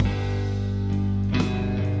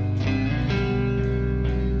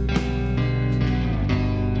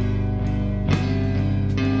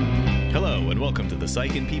welcome to the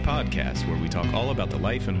PMHNP podcast, where we talk all about the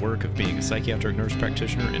life and work of being a psychiatric nurse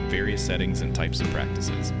practitioner in various settings and types of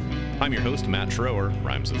practices. I'm your host, Matt Schroer,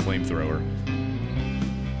 rhymes with flamethrower.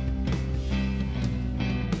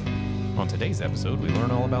 On today's episode, we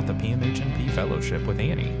learn all about the PMHNP Fellowship with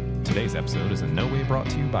Annie. Today's episode is in no way brought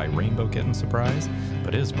to you by Rainbow Kitten Surprise,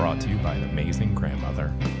 but is brought to you by an amazing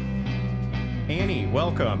grandmother. Annie,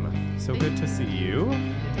 welcome. So good to see you.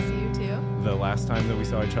 Good to see you too. The last time that we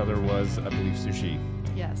saw each other was, I believe, sushi.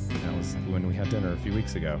 Yes. That was when we had dinner a few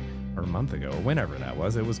weeks ago, or a month ago, or whenever that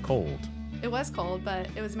was. It was cold. It was cold, but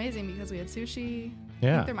it was amazing because we had sushi.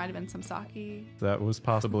 Yeah. I think there might have been some sake. That was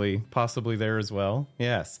possibly there as well.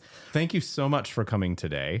 Yes. Thank you so much for coming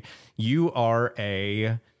today. You are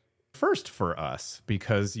a first for us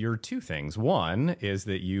because you're two things. One is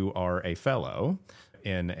that you are a fellow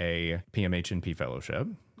in a PMHNP Fellowship,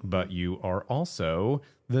 but you are also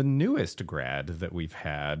the newest grad that we've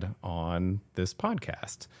had on this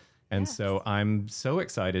podcast. And Yes. so I'm so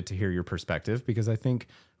excited to hear your perspective because I think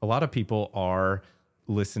a lot of people are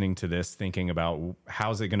listening to this thinking about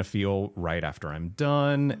how's it going to feel right after I'm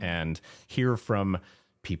done, and hear from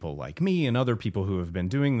people like me and other people who have been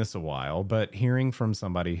doing this a while, but hearing from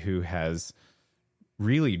somebody who has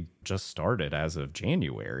really just started as of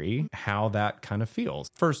January, how that kind of feels.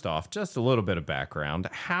 First off, just a little bit of background.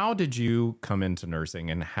 How did you come into nursing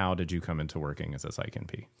and how did you come into working as a psych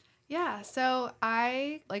NP? Yeah, so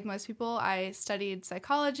I, like most people, I studied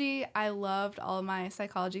psychology. I loved all of my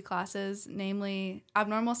psychology classes, namely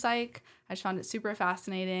abnormal psych. I just found it super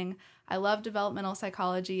fascinating. I loved developmental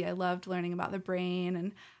psychology. I loved learning about the brain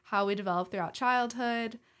and how we develop throughout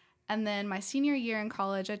childhood. And then my senior year in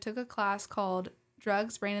college, I took a class called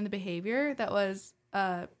Drugs, Brain, and the Behavior that was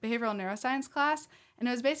a behavioral neuroscience class. And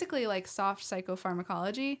it was basically like soft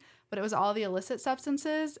psychopharmacology, but it was all the illicit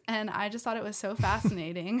substances. And I just thought it was so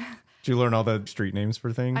fascinating. Did you learn all the street names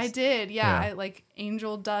for things? I did, yeah. I, like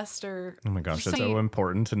angel dust or... Oh my gosh, that's so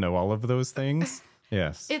important to know all of those things.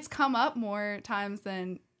 Yes. It's come up more times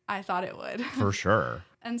than I thought it would. For sure.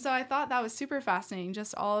 And so I thought that was super fascinating,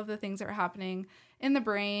 just all of the things that were happening in the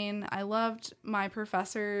brain. I loved my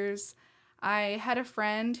professors. I had a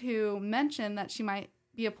friend who mentioned that she might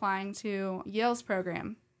be applying to Yale's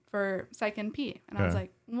program for Psych NP. And I was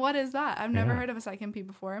like, what is that? I've never heard of a Psych NP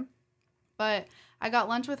before. But I got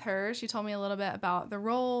lunch with her. She told me a little bit about the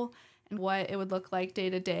role and what it would look like day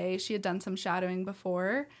to day. She had done some shadowing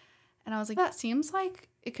before. And I was like, that seems like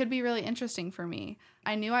it could be really interesting for me.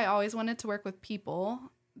 I knew I always wanted to work with people.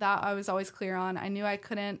 That I was always clear on. I knew I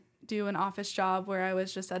couldn't do an office job where I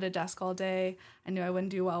was just at a desk all day. I knew I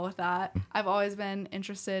wouldn't do well with that. I've always been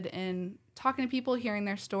interested in talking to people, hearing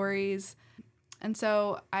their stories. And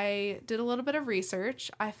so I did a little bit of research.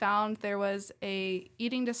 I found there was a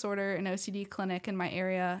eating disorder and OCD clinic in my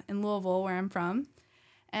area in Louisville, where I'm from.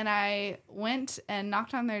 And I went and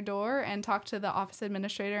knocked on their door and talked to the office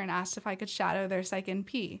administrator and asked if I could shadow their Psych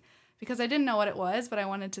NP. Because I didn't know what it was, but I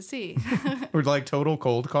wanted to see. Or like total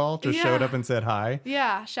cold call, just showed up and said hi.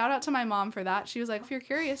 Yeah, shout out to my mom for that. She was like, if you're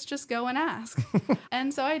curious, just go and ask.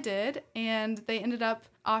 And so I did, and they ended up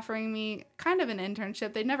offering me kind of an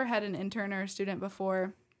internship. They'd never had an intern or a student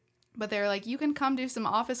before, but they were like, you can come do some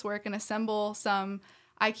office work and assemble some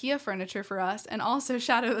IKEA furniture for us and also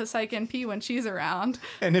shadow the Psych NP when she's around.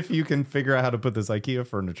 And if you can figure out how to put this IKEA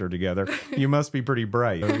furniture together, you must be pretty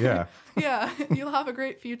bright. So, yeah. Yeah, you'll have a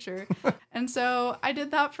great future. And so I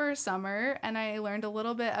did that for a summer, and I learned a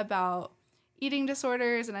little bit about eating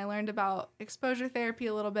disorders, and I learned about exposure therapy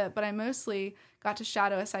a little bit, but I mostly got to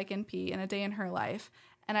shadow a Psych NP in a day in her life.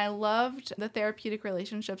 And I loved the therapeutic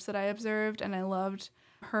relationships that I observed, and I loved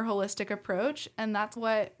her holistic approach. And that's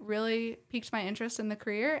what really piqued my interest in the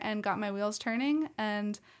career and got my wheels turning.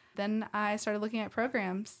 And then I started looking at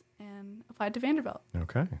programs and applied to Vanderbilt.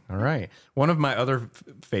 Okay. All right. One of my other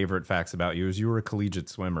favorite facts about you is you were a collegiate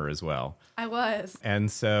swimmer as well. I was.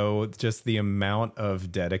 And so just the amount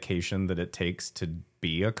of dedication that it takes to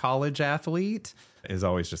be a college athlete is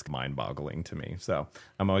always just mind-boggling to me. So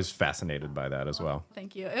I'm always fascinated by that as well.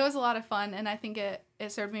 Thank you. It was a lot of fun, and I think it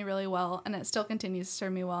served me really well, and it still continues to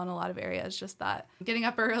serve me well in a lot of areas. Just that getting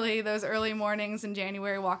up early, those early mornings in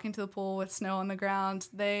January, walking to the pool with snow on the ground,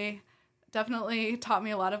 they definitely taught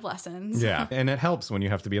me a lot of lessons. Yeah, and it helps when you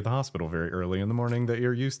have to be at the hospital very early in the morning that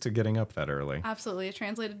you're used to getting up that early. Absolutely. It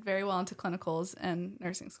translated very well into clinicals and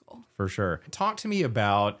nursing school. For sure. Talk to me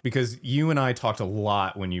about, because you and I talked a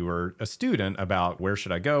lot when you were a student about where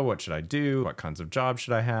should I go, what should I do, what kinds of jobs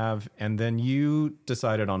should I have, and then you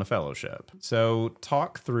decided on a fellowship. So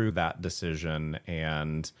talk through that decision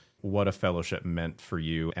and what a fellowship meant for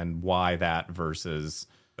you and why that versus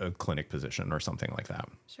a clinic position or something like that.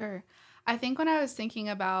 Sure. I think when I was thinking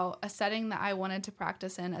about a setting that I wanted to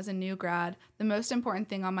practice in as a new grad, the most important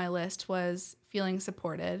thing on my list was feeling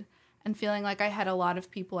supported and feeling like I had a lot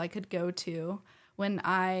of people I could go to when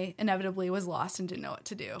I inevitably was lost and didn't know what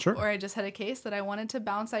to do. Sure. Or I just had a case that I wanted to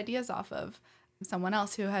bounce ideas off of someone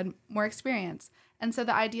else who had more experience. And so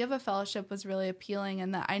the idea of a fellowship was really appealing,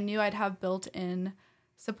 and that I knew I'd have built-in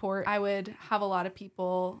support. I would have a lot of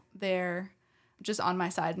people there just on my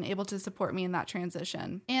side and able to support me in that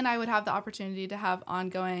transition. And I would have the opportunity to have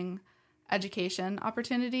ongoing education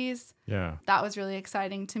opportunities. Yeah. That was really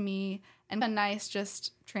exciting to me, and a nice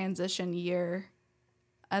just transition year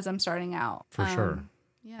as I'm starting out. For sure.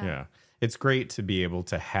 Yeah. It's great to be able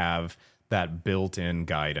to have that built-in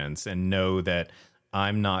guidance and know that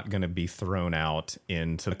I'm not going to be thrown out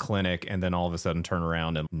into the clinic and then all of a sudden turn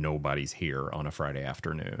around and nobody's here on a Friday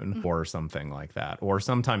afternoon or something like that. Or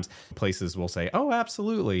sometimes places will say, oh,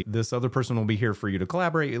 absolutely, this other person will be here for you to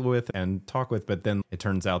collaborate with and talk with. But then it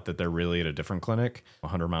turns out that they're really at a different clinic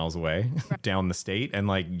 100 miles away down the state. And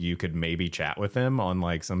like you could maybe chat with them on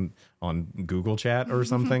like on Google Chat or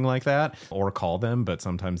something like that, or call them, but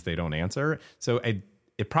sometimes they don't answer. So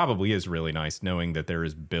it probably is really nice knowing that there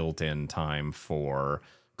is built-in time for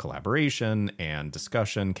collaboration and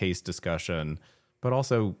discussion, case discussion, but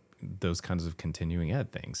also those kinds of continuing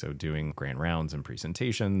ed things. So doing grand rounds and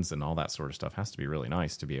presentations and all that sort of stuff has to be really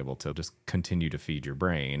nice to be able to just continue to feed your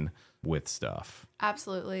brain with stuff.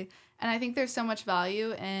 Absolutely. And I think there's so much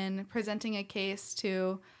value in presenting a case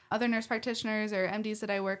to other nurse practitioners or MDs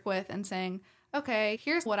that I work with and saying, okay,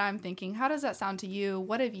 here's what I'm thinking. How does that sound to you?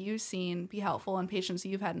 What have you seen be helpful in patients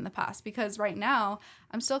you've had in the past? Because right now,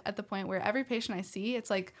 I'm still at the point where every patient I see, it's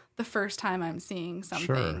like the first time I'm seeing some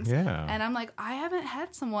things. Yeah. And I'm like, I haven't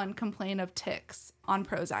had someone complain of tics on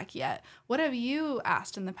Prozac yet. What have you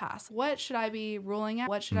asked in the past? What should I be ruling out?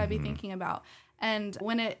 What should I be thinking about? And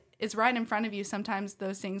when it is right in front of you, sometimes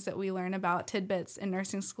those things that we learn about tidbits in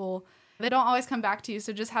nursing school, they don't always come back to you.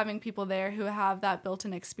 So just having people there who have that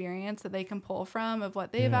built-in experience that they can pull from of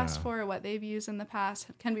what they've asked for, or what they've used in the past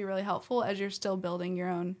can be really helpful as you're still building your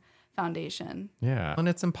own foundation. Yeah. And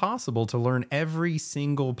it's impossible to learn every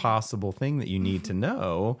single possible thing that you need to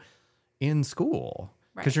know in school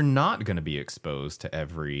because you're not going to be exposed to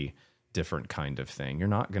every different kind of thing. You're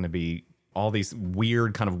not going to be all these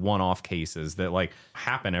weird kind of one-off cases that like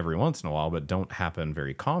happen every once in a while, but don't happen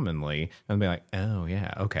very commonly. And be like, oh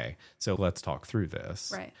yeah, okay. So let's talk through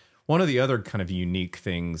this. Right. One of the other kind of unique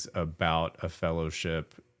things about a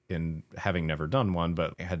fellowship, in having never done one,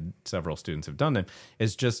 but had several students have done it,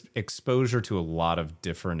 is just exposure to a lot of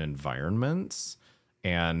different environments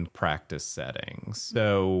and practice settings.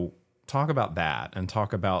 So talk about that and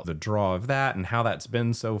talk about the draw of that and how that's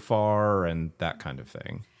been so far and that kind of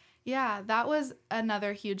thing. Yeah, that was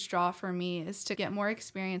another huge draw for me, is to get more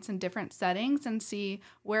experience in different settings and see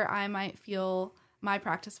where I might feel my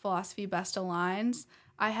practice philosophy best aligns.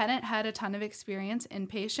 I hadn't had a ton of experience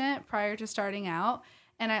inpatient prior to starting out,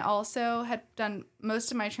 and I also had done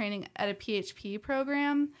most of my training at a PHP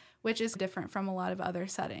program, which is different from a lot of other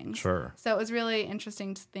settings. Sure. So it was really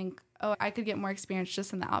interesting to think, oh, I could get more experience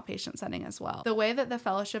just in the outpatient setting as well. The way that the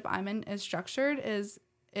fellowship I'm in is structured is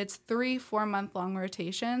it's 3 4-month-long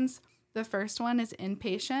rotations. The first one is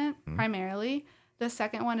inpatient primarily. The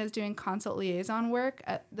second one is doing consult liaison work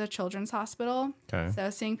at the Children's Hospital. Okay. So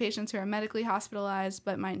seeing patients who are medically hospitalized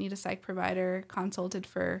but might need a psych provider consulted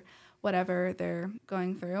for whatever they're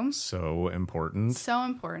going through. So important. So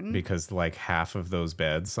important. Because like half of those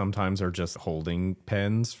beds sometimes are just holding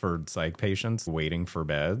pens for psych patients waiting for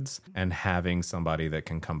beds, and having somebody that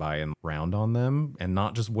can come by and round on them and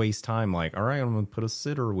not just waste time like, all right, I'm going to put a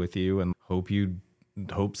sitter with you and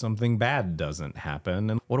hope something bad doesn't happen.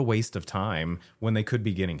 And what a waste of time when they could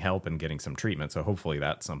be getting help and getting some treatment. So hopefully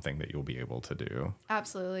that's something that you'll be able to do.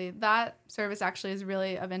 Absolutely. That service actually is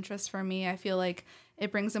really of interest for me. I feel like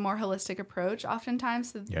it brings a more holistic approach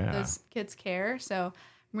oftentimes to those kids' care. So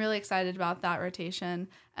I'm really excited about that rotation.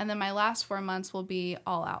 And then my last 4 months will be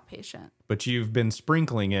all outpatient. But you've been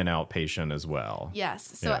sprinkling in outpatient as well.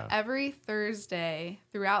 Yes. So every Thursday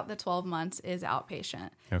throughout the 12 months is outpatient.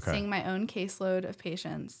 Okay. Seeing my own caseload of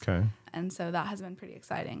patients. Okay. And so that has been pretty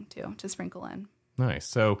exciting too, to sprinkle in. Nice.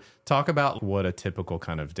 So talk about what a typical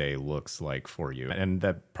kind of day looks like for you. And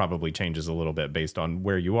that probably changes a little bit based on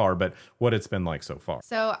where you are, but what it's been like so far.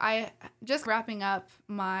 So I just wrapping up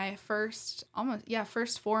my first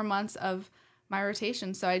 4 months of my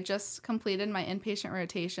rotation. So I just completed my inpatient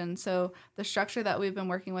rotation. So the structure that we've been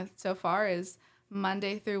working with so far is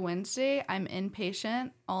Monday through Wednesday, I'm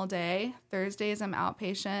inpatient all day. Thursdays, I'm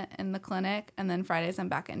outpatient in the clinic. And then Fridays, I'm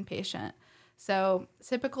back inpatient. So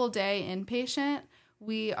typical day inpatient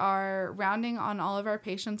We are rounding on all of our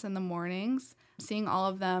patients in the mornings, seeing all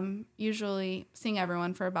of them, usually seeing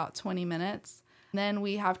everyone for about 20 minutes. Then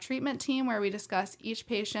we have treatment team where we discuss each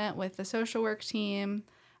patient with the social work team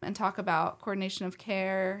and talk about coordination of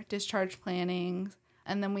care, discharge planning.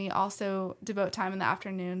 And then we also devote time in the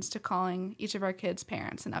afternoons to calling each of our kids'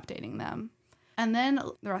 parents and updating them. And then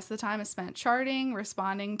the rest of the time is spent charting,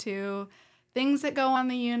 responding to things that go on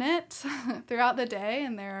the unit throughout the day.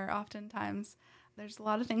 And there's a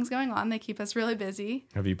lot of things going on. They keep us really busy.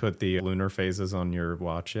 Have you put the lunar phases on your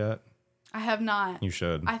watch yet? I have not. You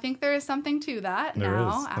should. I think there is something to that there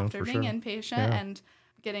now is. after being sure. inpatient Yeah. and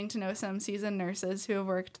getting to know some seasoned nurses who have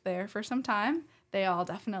worked there for some time. They all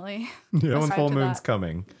definitely Yeah, when ascribe full to moon's that.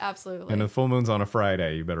 coming. Absolutely. And if full moon's on a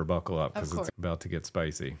Friday, you better buckle up because Of it's course. about to get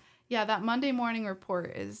spicy. Yeah, that Monday morning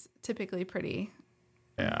report is typically pretty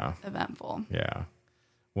eventful. Yeah.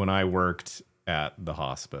 When I worked at the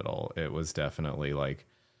hospital, it was definitely like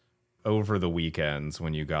over the weekends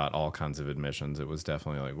when you got all kinds of admissions, it was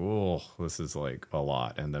definitely like, whoa, this is like a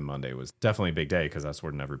lot. And then Monday was definitely a big day because that's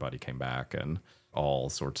when everybody came back and all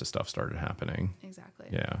sorts of stuff started happening. Exactly.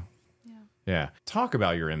 Yeah. Yeah. Talk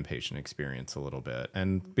about your inpatient experience a little bit.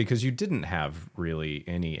 And because you didn't have really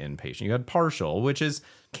any inpatient, you had partial, which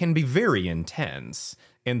can be very intense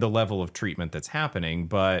in the level of treatment that's happening.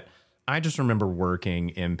 But I just remember working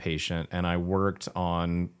inpatient, and I worked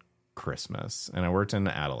on Christmas, and I worked in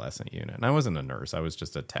the adolescent unit, and I wasn't a nurse. I was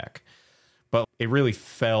just a tech. But it really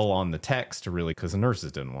fell on the techs to really, because the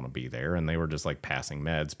nurses didn't want to be there and they were just like passing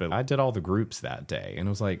meds. But I did all the groups that day and it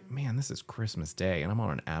was like, man, this is Christmas Day and I'm on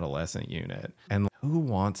an adolescent unit. And who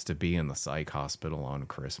wants to be in the psych hospital on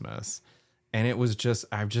Christmas? And it was just,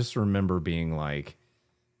 I just remember being like,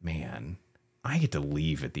 man, I get to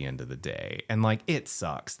leave at the end of the day. And like, it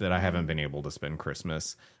sucks that I haven't been able to spend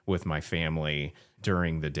Christmas with my family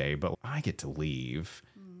during the day, but I get to leave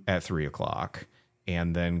at 3:00.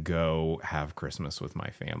 And then go have Christmas with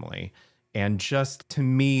my family. And just to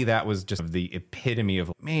me, that was just the epitome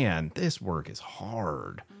of, man, this work is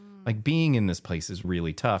hard. Like being in this place is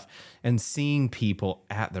really tough. And seeing people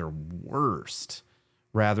at their worst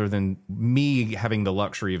rather than me having the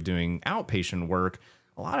luxury of doing outpatient work,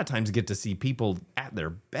 a lot of times get to see people at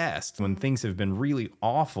their best when things have been really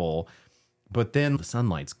awful. But then the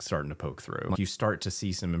sunlight's starting to poke through. You start to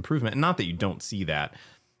see some improvement. And not that you don't see that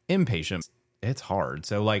inpatient. It's hard.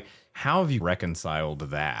 So, like, how have you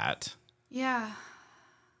reconciled that? Yeah,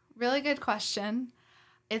 really good question.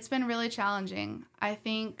 It's been really challenging. I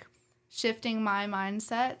think shifting my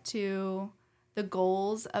mindset to the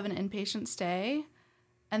goals of an inpatient stay,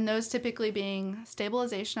 and those typically being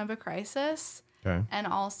stabilization of a crisis, Okay. and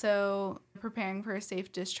also preparing for a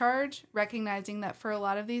safe discharge, recognizing that for a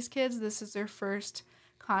lot of these kids, this is their first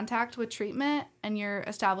contact with treatment and you're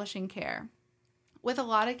establishing care. With a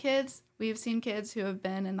lot of kids, we've seen kids who have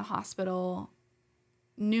been in the hospital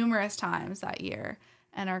numerous times that year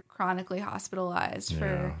and are chronically hospitalized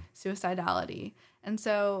for suicidality. And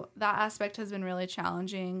so that aspect has been really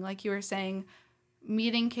challenging. Like you were saying,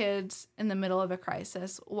 meeting kids in the middle of a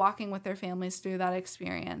crisis, walking with their families through that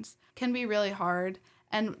experience can be really hard.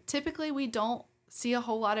 And typically we don't see a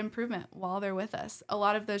whole lot of improvement while they're with us. A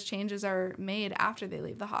lot of those changes are made after they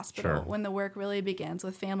leave the hospital, Sure. when the work really begins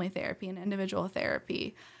with family therapy and individual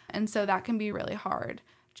therapy. And so that can be really hard.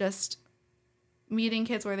 Just meeting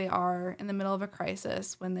kids where they are in the middle of a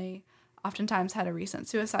crisis when they oftentimes had a recent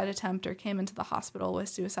suicide attempt or came into the hospital with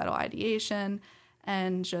suicidal ideation,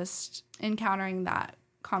 and just encountering that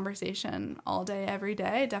conversation all day, every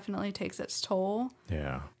day definitely takes its toll.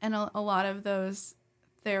 Yeah. And a lot of those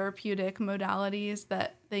therapeutic modalities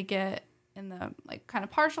that they get in the like kind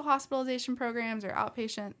of partial hospitalization programs or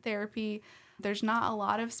outpatient therapy, there's not a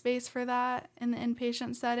lot of space for that in the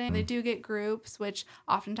inpatient setting. They do get groups, which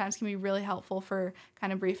oftentimes can be really helpful for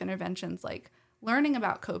kind of brief interventions like learning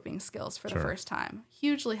about coping skills for the first time.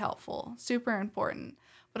 Hugely helpful, super important.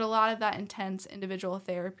 But a lot of that intense individual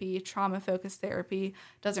therapy, trauma-focused therapy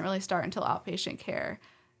doesn't really start until outpatient care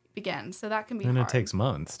begins. So that can be And hard. it takes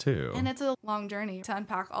months too. And it's a long journey to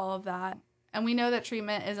unpack all of that. And we know that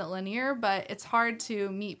treatment isn't linear, but it's hard to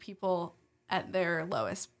meet people at their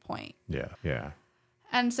lowest point. Yeah. Yeah.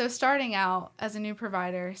 And so starting out as a new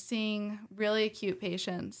provider, seeing really acute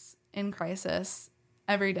patients in crisis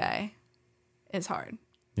every day is hard.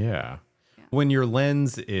 Yeah. When your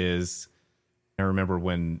lens is, I remember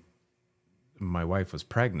when my wife was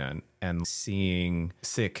pregnant and seeing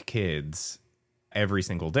sick kids every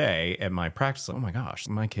single day at my practice. Oh my gosh,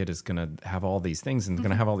 my kid is going to have all these things and going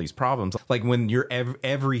to have all these problems. Like when you're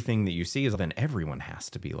everything that you see is then everyone has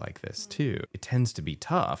to be like this too. It tends to be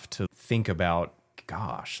tough to think about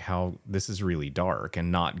gosh, how this is really dark,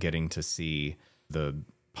 and not getting to see the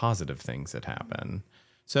positive things that happen.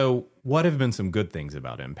 So what have been some good things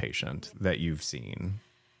about Inpatient that you've seen?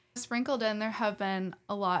 Sprinkled in, there have been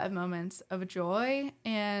a lot of moments of joy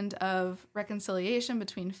and of reconciliation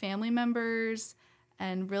between family members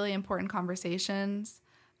and really important conversations.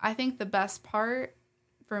 I think the best part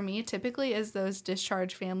for me typically is those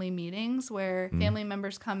discharge family meetings where family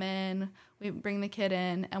members come in, we bring the kid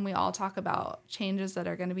in, and we all talk about changes that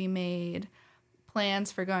are going to be made,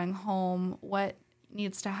 plans for going home, what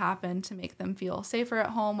needs to happen to make them feel safer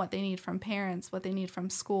at home, what they need from parents, what they need from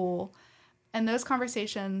school. And those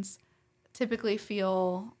conversations typically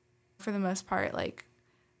feel, for the most part, like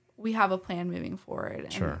we have a plan moving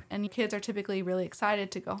forward. And kids are typically really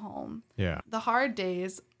excited to go home. Yeah. The hard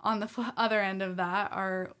days on the other end of that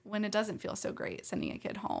are when it doesn't feel so great sending a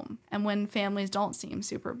kid home, and when families don't seem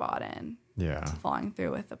super bought in to following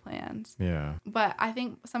through with the plans. Yeah. But I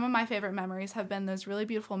think some of my favorite memories have been those really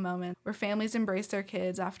beautiful moments where families embrace their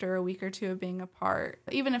kids after a week or two of being apart,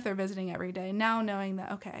 even if they're visiting every day. Now knowing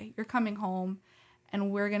that, okay, you're coming home and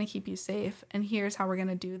we're going to keep you safe, and here's how we're going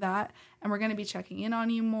to do that, and we're going to be checking in on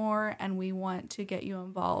you more, and we want to get you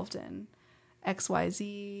involved in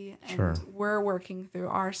XYZ, and we're working through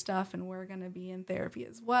our stuff, and we're going to be in therapy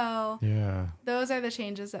as well. Yeah. Those are the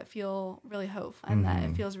changes that feel really hopeful, and that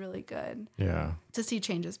it feels really good to see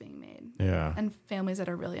changes being made. Yeah. And families that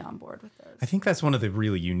are really on board with those. I think that's one of the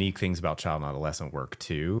really unique things about child and adolescent work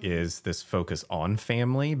too, is this focus on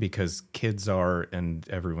family, because kids are, and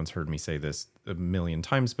everyone's heard me say this a million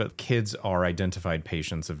times, but kids are identified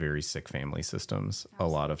patients of very sick family systems a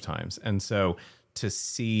lot of times. And so to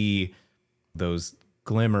see those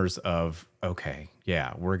glimmers of, okay,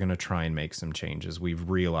 yeah, we're going to try and make some changes. We've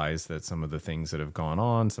realized that some of the things that have gone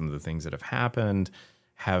on, some of the things that have happened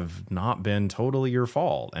have not been totally your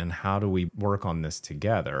fault. And how do we work on this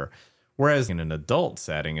together? Whereas in an adult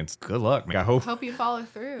setting, it's good luck. I hope you follow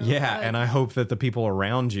through. Yeah. And I hope that the people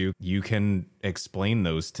around you, you can explain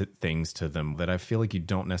those things to them that I feel like you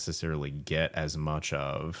don't necessarily get as much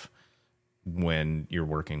of when you're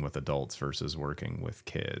working with adults versus working with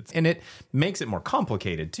kids. And it makes it more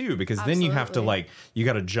complicated too, because then you have to you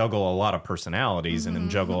got to juggle a lot of personalities and then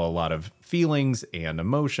juggle a lot of feelings and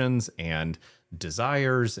emotions and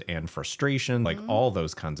desires and frustration, like all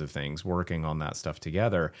those kinds of things, working on that stuff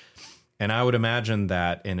together. And I would imagine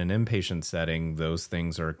that in an inpatient setting, those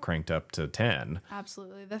things are cranked up to 10.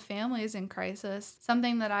 Absolutely. The family is in crisis.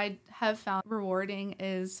 Something that I have found rewarding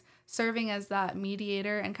is serving as that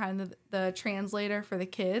mediator and kind of the translator for the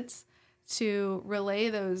kids to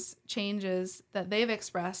relay those changes that they've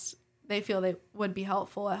expressed they feel they would be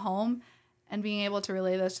helpful at home, and being able to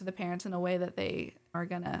relay those to the parents in a way that they are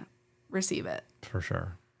going to receive it. For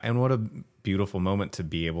sure. And what a beautiful moment to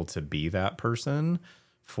be able to be that person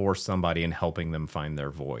for somebody and helping them find their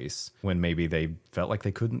voice when maybe they felt like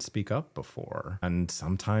they couldn't speak up before. And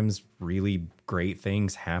sometimes really great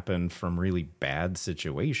things happen from really bad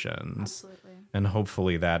situations. Absolutely. And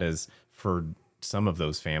hopefully that is, for some of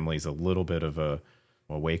those families, a little bit of a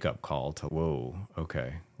wake-up call to, whoa,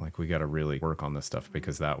 okay, like we got to really work on this stuff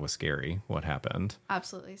because that was scary, what happened.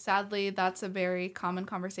 Absolutely. Sadly, that's a very common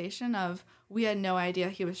conversation of, we had no idea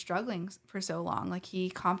he was struggling for so long. Like, he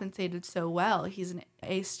compensated so well. He's an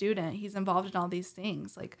A student. He's involved in all these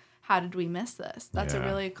things. Like, how did we miss this? That's a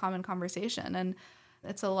really common conversation. And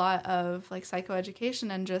it's a lot of like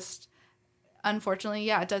psychoeducation, and just, unfortunately,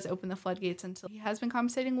 it does open the floodgates until he has been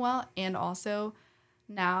compensating well. And also,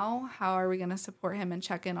 now, how are we going to support him and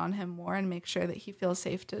check in on him more and make sure that he feels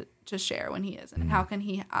safe to share when he is? And how can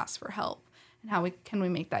he ask for help? And how can we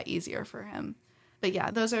make that easier for him? But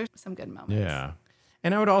yeah, those are some good moments. Yeah.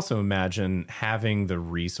 And I would also imagine having the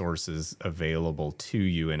resources available to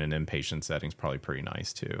you in an inpatient setting is probably pretty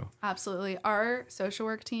nice too. Absolutely. Our social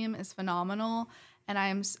work team is phenomenal. And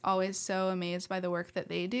I'm always so amazed by the work that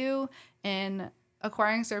they do in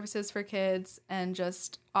acquiring services for kids and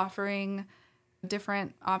just offering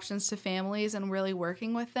different options to families and really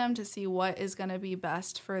working with them to see what is going to be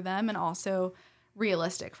best for them and also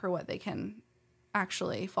realistic for what they can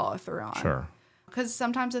actually follow through on. Sure. Because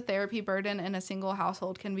sometimes the therapy burden in a single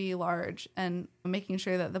household can be large, and making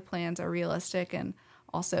sure that the plans are realistic and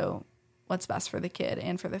also what's best for the kid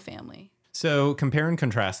and for the family. So compare and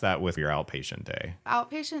contrast that with your outpatient day.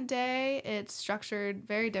 Outpatient day, it's structured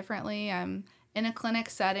very differently. In a clinic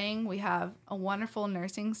setting. We have a wonderful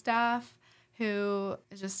nursing staff who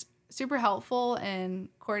is just super helpful in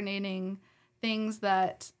coordinating things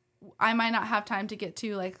that I might not have time to get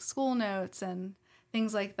to, like school notes and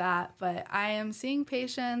things like that. But I am seeing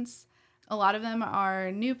patients A lot of them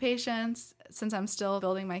are new patients since I'm still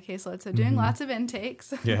building my caseload. So doing lots of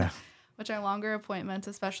intakes, Yeah. which are longer appointments,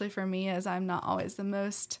 especially for me as I'm not always the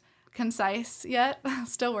most concise yet,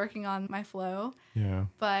 still working on my flow. Yeah.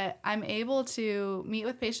 But I'm able to meet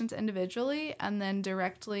with patients individually and then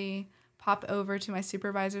directly pop over to my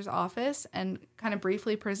supervisor's office and kind of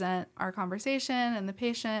briefly present our conversation and the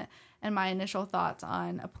patient and my initial thoughts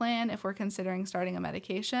on a plan if we're considering starting a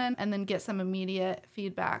medication, and then get some immediate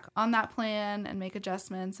feedback on that plan and make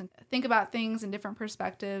adjustments and think about things in different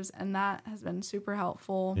perspectives. And that has been super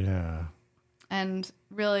helpful. Yeah. And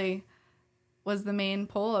really was the main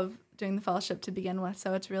pull of doing the fellowship to begin with.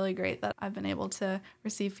 So it's really great that I've been able to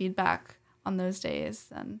receive feedback on those days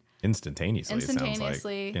and Instantaneously, it sounds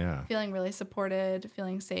like. Yeah. feeling really supported,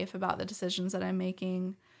 feeling safe about the decisions that I'm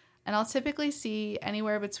making. And I'll typically see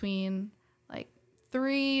anywhere between like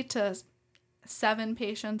 3 to 7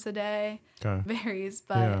 patients a day. Okay. Varies,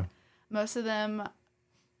 but most of them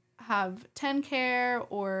have 10 care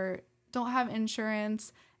or don't have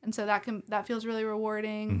insurance. And so that feels really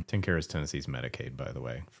rewarding. TennCare is Tennessee's Medicaid, by the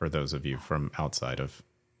way, for those of you from outside of,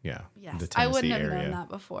 the Yes, Tennessee I wouldn't have area. known that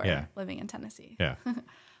before living in Tennessee. Yeah.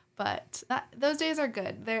 But those days are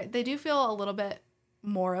good. They do feel a little bit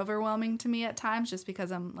more overwhelming to me at times just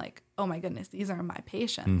because I'm like, oh my goodness, these are my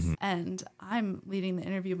patients. And I'm leading the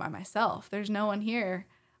interview by myself. There's no one here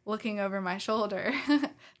looking over my shoulder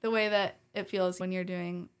the way that it feels when you're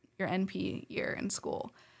doing your NP year in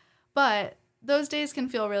school. But those days can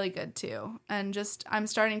feel really good too. And just I'm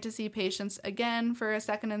starting to see patients again for a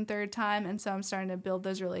second and third time. And so I'm starting to build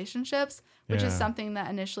those relationships, which is something that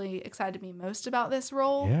initially excited me most about this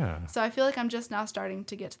role. Yeah. So I feel like I'm just now starting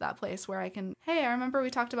to get to that place where I can, hey, I remember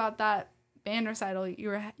we talked about that band recital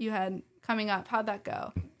you had coming up. How'd that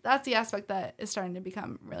go? That's the aspect that is starting to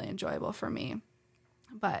become really enjoyable for me.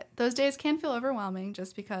 But those days can feel overwhelming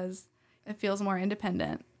just because it feels more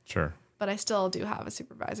independent. Sure. But I still do have a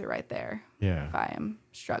supervisor right there if I am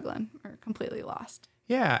struggling or completely lost.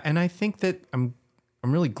 Yeah, and I think that I'm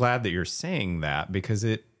really glad that you're saying that, because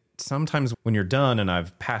it sometimes when you're done and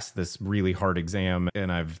I've passed this really hard exam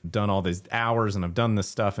and I've done all these hours and I've done this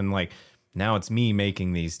stuff and like now it's me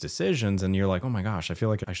making these decisions and you're like, oh my gosh, I feel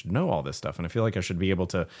like I should know all this stuff and I feel like I should be able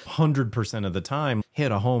to 100% of the time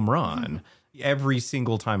hit a home run every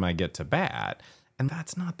single time I get to bat. And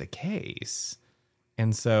that's not the case.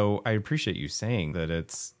 And so I appreciate you saying that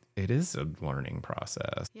it is a learning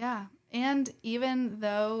process. Yeah. And even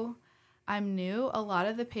though I'm new, a lot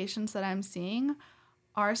of the patients that I'm seeing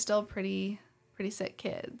are still pretty sick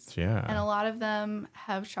kids. Yeah. And a lot of them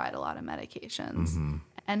have tried a lot of medications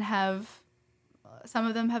and some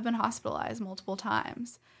of them have been hospitalized multiple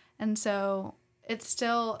times. And so it's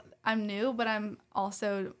still, I'm new, but I'm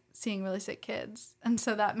also seeing really sick kids. And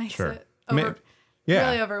so that makes it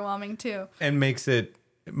really overwhelming too. And makes it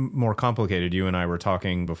more complicated. You and I were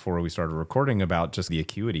talking before we started recording about just the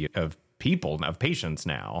acuity of patients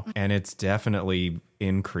now. And it's definitely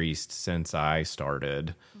increased since I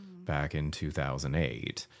started back in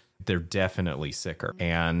 2008. They're definitely sicker.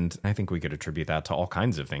 And I think we could attribute that to all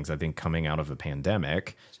kinds of things. I think coming out of the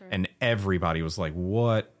pandemic and everybody was like,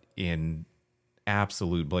 what in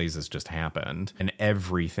absolute blazes just happened? And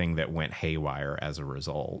everything that went haywire as a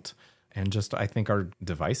result. And just, I think our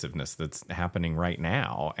divisiveness that's happening right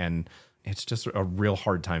now. And it's just a real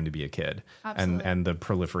hard time to be a kid. And the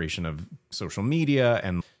proliferation of social media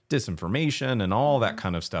and disinformation and all that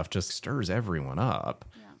kind of stuff just stirs everyone up.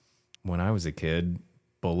 Yeah. When I was a kid,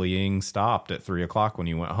 bullying stopped at 3:00 when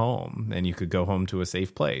you went home and you could go home to a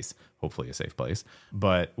safe place, hopefully a safe place,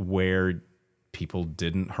 but where people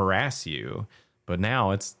didn't harass you. But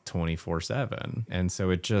now it's 24/7. And so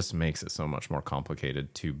it just makes it so much more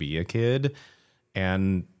complicated to be a kid.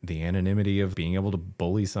 And the anonymity of being able to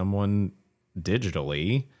bully someone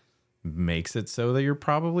digitally makes it so that you're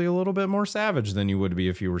probably a little bit more savage than you would be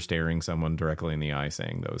if you were staring someone directly in the eye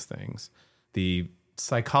saying those things. The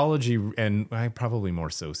psychology and probably more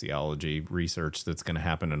sociology research that's going to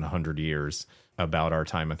happen in 100 years about our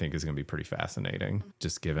time, I think, is going to be pretty fascinating,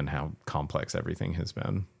 just given how complex everything has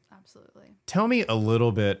been. Absolutely. Tell me a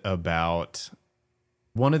little bit about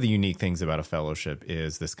one of the unique things about a fellowship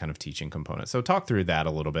is this kind of teaching component. So talk through that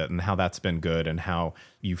a little bit and how that's been good and how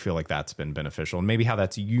you feel like that's been beneficial and maybe how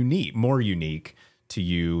that's more unique to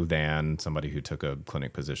you than somebody who took a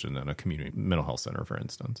clinic position in a community mental health center, for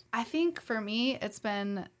instance. I think for me, it's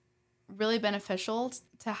been really beneficial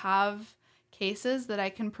to have cases that I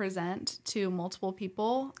can present to multiple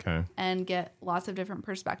people and get lots of different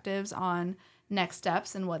perspectives on next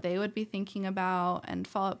steps and what they would be thinking about and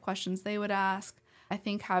follow-up questions they would ask. I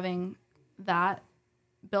think having that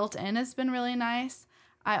built in has been really nice.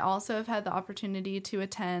 I also have had the opportunity to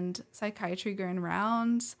attend psychiatry grand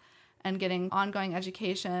rounds and getting ongoing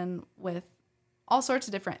education with all sorts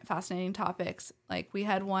of different fascinating topics. Like we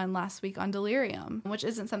had one last week on delirium, which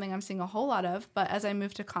isn't something I'm seeing a whole lot of, but as I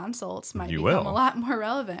move to consults might become a lot more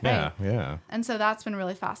relevant. Yeah, right? yeah. And so that's been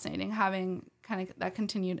really fascinating, having kind of that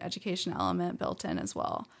continued education element built in as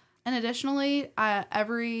well. And additionally,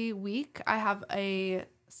 every week I have a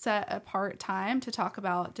set apart time to talk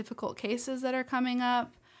about difficult cases that are coming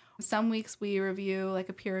up. Some weeks we review like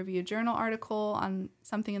a peer-reviewed journal article on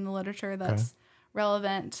something in the literature that's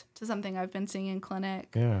relevant to something I've been seeing in clinic.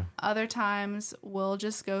 Yeah. Other times we'll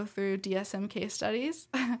just go through DSM case studies.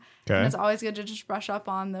 Okay. And it's always good to just brush up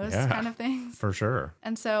on those kind of things. For sure.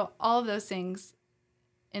 And so all of those things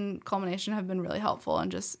in culmination have been really helpful,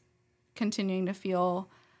 and just continuing to feel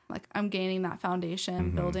like I'm gaining that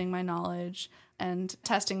foundation, building my knowledge, and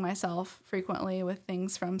testing myself frequently with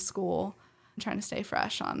things from school. I'm trying to stay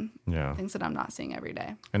fresh on things that I'm not seeing every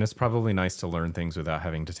day. And it's probably nice to learn things without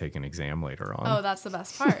having to take an exam later on. Oh, that's the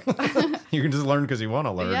best part. You can just learn because you want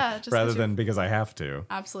to learn rather than because I have to.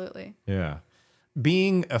 Absolutely. Yeah.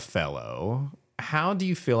 Being a fellow, how do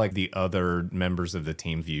you feel like the other members of the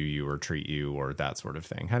team view you or treat you or that sort of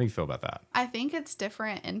thing? How do you feel about that? I think it's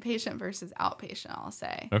different inpatient versus outpatient, I'll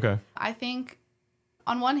say. Okay. I think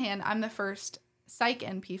on one hand, I'm the first Psych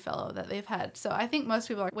NP fellow that they've had. So I think most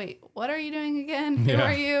people are, wait, what are you doing again? Who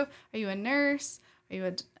are you? Are you a nurse? Are you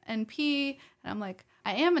an NP? And I'm like,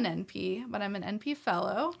 I am an NP, but I'm an NP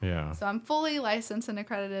fellow. Yeah. So I'm fully licensed and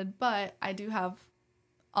accredited, but I do have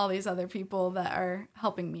all these other people that are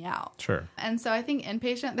helping me out. Sure. And so I think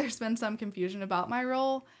inpatient, there's been some confusion about my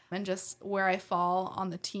role and just where I fall on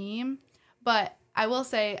the team. But I will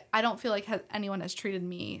say, I don't feel like anyone has treated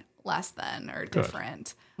me less than or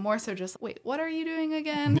different. More so just, wait, what are you doing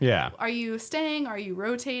again? Yeah. Are you staying? Are you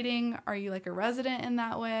rotating? Are you like a resident in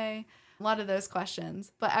that way? A lot of those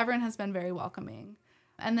questions. But everyone has been very welcoming.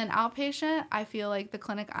 And then outpatient, I feel like the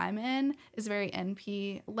clinic I'm in is very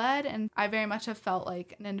NP led, and I very much have felt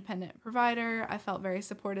like an independent provider. I felt very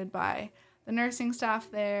supported by the nursing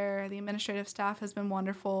staff there. The administrative staff has been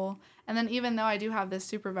wonderful. And then even though I do have this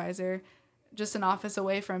supervisor just an office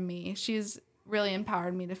away from me, she's really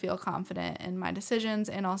empowered me to feel confident in my decisions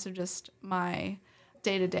and also just my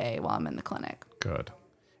day-to-day while I'm in the clinic. Good.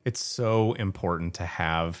 It's so important to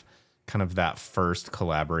have kind of that first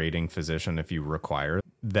collaborating physician, if you require,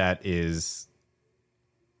 that is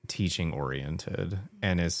teaching oriented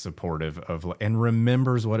and is supportive of and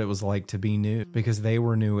remembers what it was like to be new, because they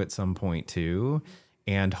were new at some point too,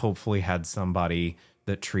 and hopefully had somebody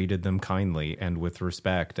that treated them kindly and with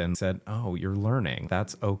respect and said, oh, you're learning.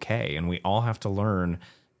 That's okay. And we all have to learn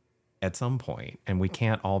at some point, and we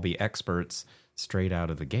can't all be experts straight out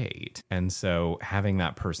of the gate. And so having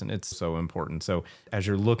that person, it's so important. So as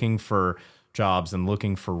you're looking for jobs and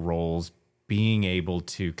looking for roles, being able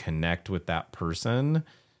to connect with that person,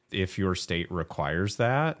 if your state requires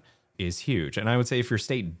that, is huge. And I would say if your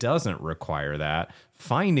state doesn't require that,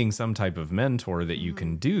 finding some type of mentor that you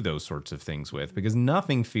can do those sorts of things with, because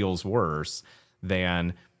nothing feels worse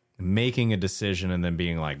than making a decision and then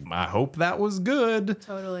being like, I hope that was good.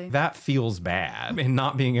 Totally. That feels bad. And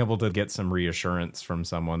not being able to get some reassurance from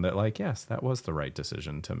someone that like, yes, that was the right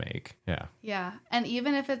decision to make. Yeah. Yeah. And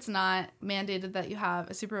even if it's not mandated that you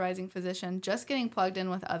have a supervising physician, just getting plugged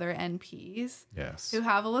in with other NPs who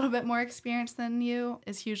have a little bit more experience than you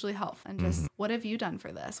is hugely helpful. And just, what have you done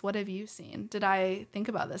for this? What have you seen? Did I think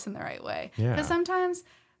about this in the right way? Yeah. Because sometimes,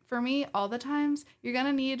 for me, all the times, you're going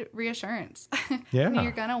to need reassurance. Yeah. And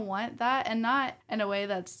you're going to want that, and not in a way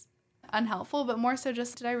that's unhelpful, but more so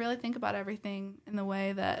just, did I really think about everything in the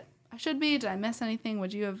way that I should be? Did I miss anything?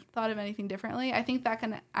 Would you have thought of anything differently? I think that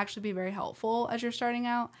can actually be very helpful as you're starting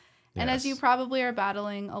out. And as you probably are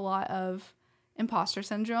battling a lot of imposter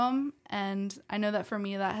syndrome. And I know that for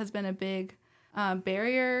me, that has been a big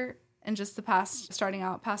barrier in just the past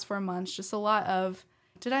 4 months, just a lot of,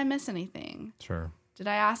 did I miss anything? Sure. Did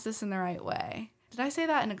I ask this in the right way? Did I say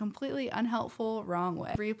that in a completely unhelpful, wrong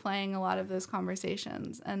way? Replaying a lot of those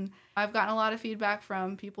conversations. And I've gotten a lot of feedback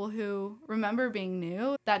from people who remember being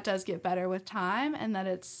new. That does get better with time, and that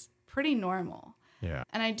it's pretty normal. Yeah.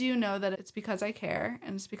 And I do know that it's because I care,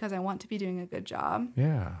 and it's because I want to be doing a good job.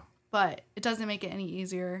 Yeah. But it doesn't make it any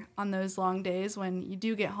easier on those long days when you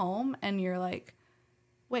do get home and you're like,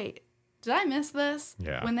 wait, did I miss this?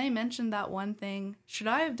 Yeah. When they mentioned that one thing, should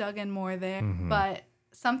I have dug in more there? But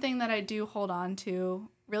something that I do hold on to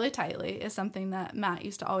really tightly is something that Matt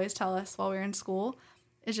used to always tell us while we were in school,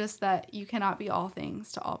 is just that you cannot be all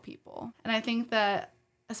things to all people. And I think that,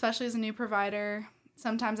 especially as a new provider,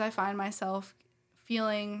 sometimes I find myself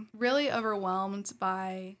feeling really overwhelmed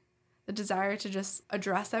by the desire to just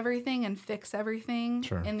address everything and fix everything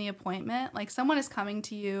in the appointment. Like someone is coming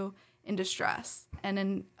to you in distress and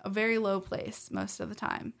in a very low place most of the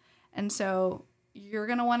time. And so you're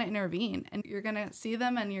going to want to intervene and you're going to see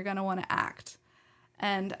them and you're going to want to act.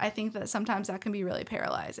 And I think that sometimes that can be really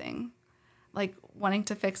paralyzing, like wanting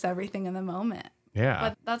to fix everything in the moment. Yeah.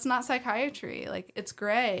 But that's not psychiatry. Like it's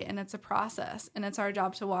gray and it's a process and it's our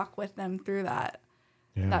job to walk with them through that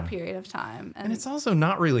period of time. And it's also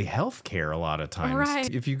not really healthcare a lot of times.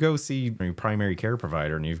 Right. If you go see your primary care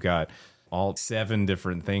provider and you've got all 7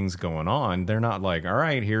 different things going on, they're not like, all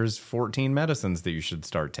right, here's 14 medicines that you should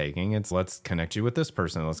start taking. It's let's connect you with this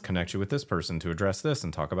person. Let's connect you with this person to address this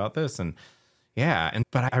and talk about this. And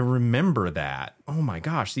but I remember that, oh my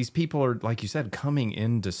gosh, these people are, like you said, coming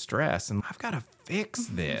in distress and I've got to fix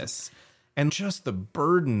this. And just the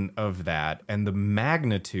burden of that and the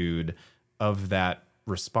magnitude of that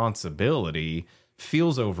responsibility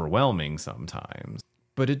feels overwhelming sometimes.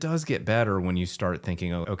 But it does get better when you start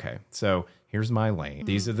thinking, oh, okay, so here's my lane.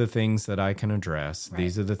 These are the things that I can address. Right.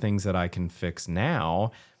 These are the things that I can fix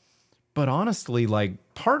now. But honestly, like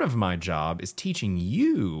part of my job is teaching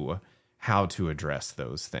you how to address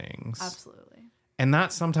those things. Absolutely. And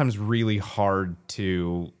that's sometimes really hard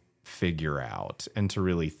to figure out and to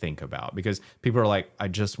really think about because people are like, I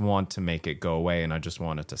just want to make it go away and I just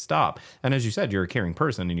want it to stop. And as you said, you're a caring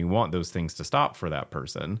person and you want those things to stop for that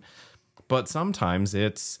person. But sometimes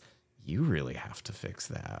it's, you really have to fix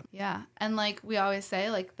that. Yeah. And like we always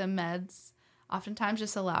say, like the meds oftentimes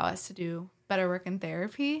just allow us to do better work in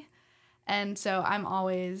therapy. And so I'm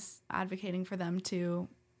always advocating for them to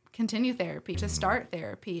continue therapy, to start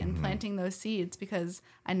therapy and planting those seeds because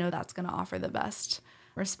I know that's going to offer the best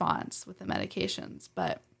response with the medications.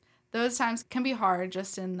 But those times can be hard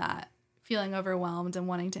just in that feeling overwhelmed and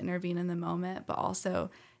wanting to intervene in the moment, but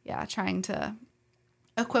also, trying to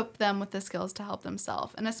equip them with the skills to help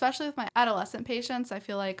themselves. And especially with my adolescent patients, I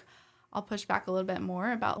feel like I'll push back a little bit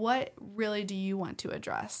more about what really do you want to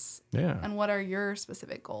address? Yeah. And what are your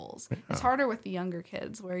specific goals? Yeah. It's harder with the younger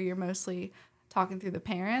kids where you're mostly talking through the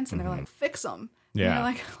parents and they're like, fix them. Yeah.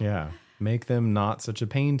 Like, make them not such a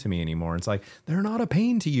pain to me anymore. It's like, they're not a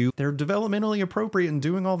pain to you. They're developmentally appropriate and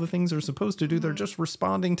doing all the things they're supposed to do. They're just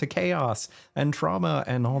responding to chaos and trauma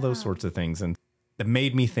and all those sorts of things. And it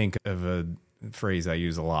made me think of a phrase I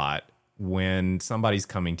use a lot when somebody's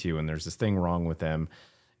coming to you and there's this thing wrong with them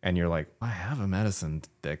and you're like, I have a medicine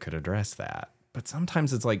that could address that. But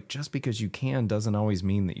sometimes it's like, just because you can doesn't always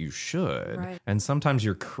mean that you should. Right. And sometimes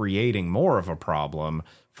you're creating more of a problem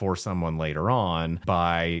for someone later on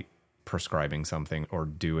by prescribing something or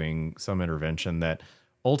doing some intervention that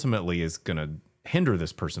ultimately is going to hinder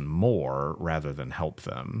this person more rather than help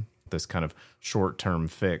them. This kind of short-term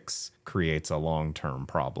fix creates a long-term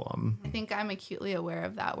problem. I think I'm acutely aware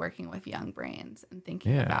of that working with young brains and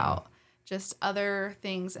thinking about just other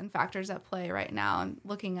things and factors at play right now and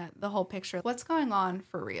looking at the whole picture. What's going on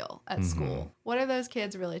for real at school? What are those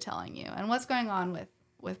kids really telling you? And what's going on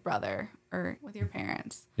with brother or with your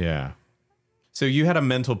parents? Yeah. So you had a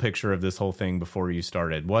mental picture of this whole thing before you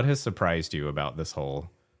started. What has surprised you about this whole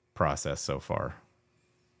process so far?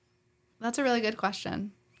 That's a really good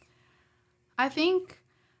question. I think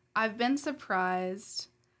I've been surprised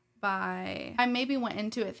I maybe went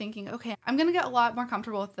into it thinking, okay, I'm going to get a lot more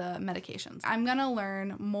comfortable with the medications. I'm going to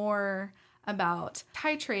learn more about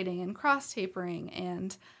titrating and cross tapering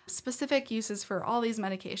and specific uses for all these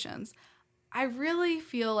medications. I really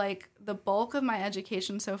feel like the bulk of my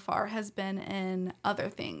education so far has been in other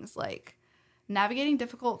things like navigating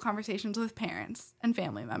difficult conversations with parents and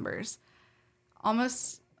family members,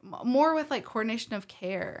 almost more with like coordination of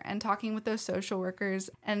care and talking with those social workers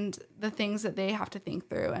and the things that they have to think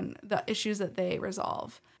through and the issues that they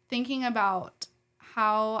resolve. Thinking about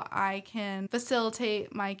how I can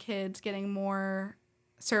facilitate my kids getting more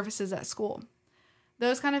services at school.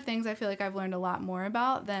 Those kind of things I feel like I've learned a lot more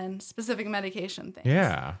about than specific medication things.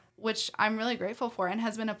 Yeah. Which I'm really grateful for and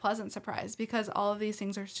has been a pleasant surprise because all of these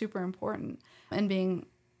things are super important in being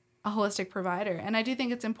a holistic provider. And I do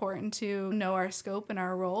think it's important to know our scope and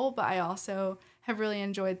our role, but I also have really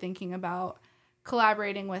enjoyed thinking about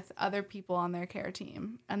collaborating with other people on their care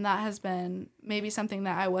team. And that has been maybe something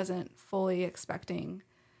that I wasn't fully expecting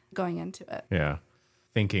going into it. Yeah.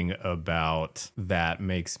 Thinking about that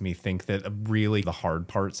makes me think that really the hard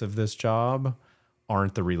parts of this job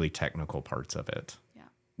aren't the really technical parts of it.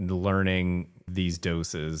 Learning these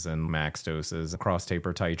doses and max doses, cross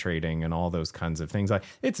taper titrating and all those kinds of things. Like,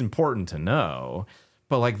 it's important to know,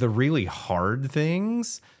 but like the really hard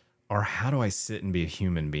things Or how do I sit and be a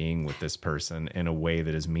human being with this person in a way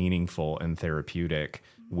that is meaningful and therapeutic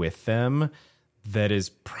with them? That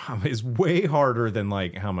is way harder than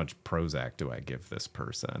like, how much Prozac do I give this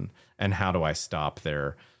person? And how do I stop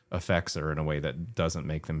their effects in a way that doesn't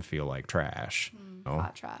make them feel like trash?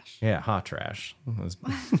 Hot trash. Yeah, hot trash.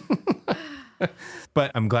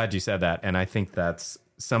 But I'm glad you said that. And I think that's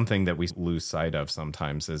something that we lose sight of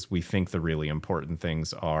sometimes, is we think the really important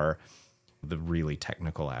things are the really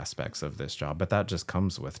technical aspects of this job, but that just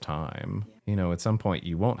comes with time. At some point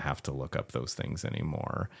you won't have to look up those things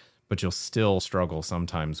anymore, but you'll still struggle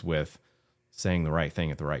sometimes with saying the right thing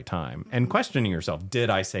at the right time and questioning yourself. Did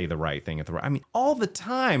I say the right thing at the right? I mean, all the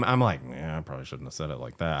time I'm like, I probably shouldn't have said it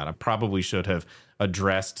like that. I probably should have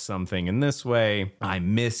addressed something in this way. I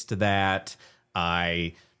missed that.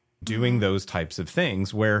 Doing those types of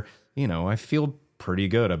things where, I feel pretty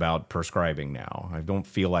good about prescribing now. I don't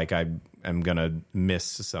feel like I am going to miss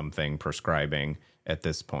something prescribing at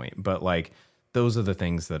this point. But like, those are the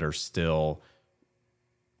things that are still,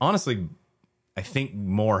 honestly, I think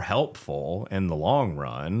more helpful in the long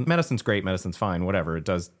run. Medicine's great, medicine's fine, whatever. It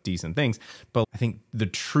does decent things. But I think the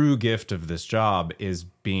true gift of this job is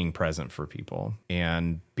being present for people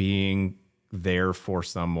and being there for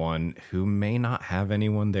someone who may not have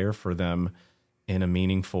anyone there for them in a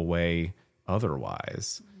meaningful way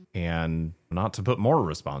otherwise. And not to put more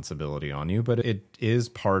responsibility on you, but it is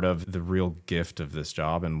part of the real gift of this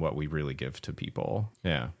job and what we really give to people.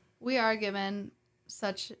 Yeah. We are given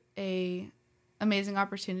such a amazing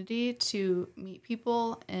opportunity to meet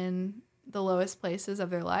people in the lowest places of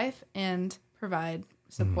their life and provide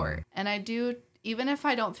support. And I do, even if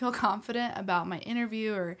I don't feel confident about my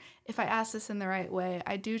interview or if I ask this in the right way,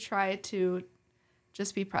 I do try to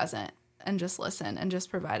just be present and just listen and just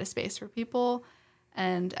provide a space for people.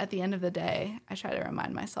 And at the end of the day, I try to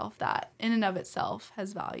remind myself that in and of itself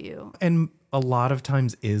has value. And a lot of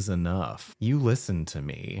times is enough. You listened to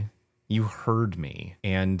me. You heard me.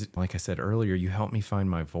 And like I said earlier, you helped me find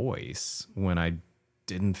my voice when I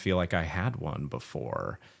didn't feel like I had one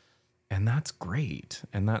before. And that's great.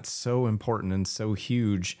 And that's so important and so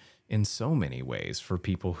huge in so many ways for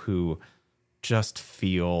people who just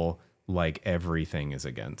feel like everything is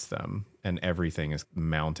against them and everything is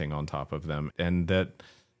mounting on top of them and that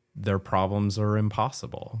their problems are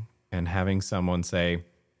impossible. And having someone say,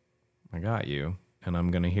 I got you and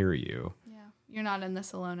I'm going to hear you. Yeah. You're not in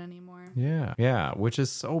this alone anymore. Yeah. Yeah. Which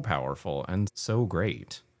is so powerful and so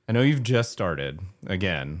great. I know you've just started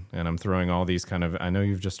again, and I'm throwing all these I know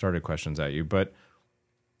you've just started questions at you, but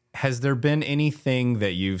has there been anything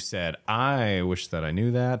that you've said, I wish that I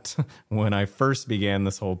knew that when I first began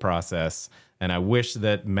this whole process, and I wish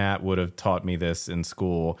that Matt would have taught me this in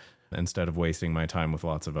school instead of wasting my time with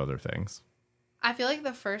lots of other things? I feel like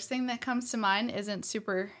the first thing that comes to mind isn't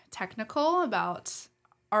super technical about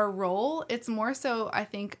our role. It's more so, I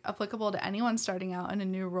think, applicable to anyone starting out in a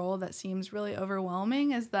new role that seems really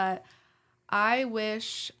overwhelming, is that I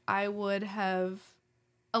wish I would have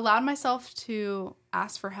allowed myself to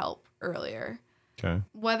ask for help earlier. Okay.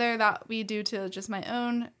 Whether that be due to just my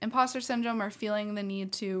own imposter syndrome or feeling the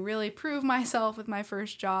need to really prove myself with my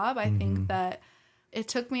first job. I think that it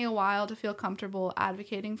took me a while to feel comfortable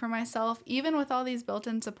advocating for myself, even with all these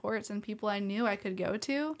built-in supports and people I knew I could go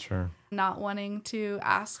to. Sure. Not wanting to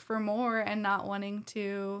ask for more and not wanting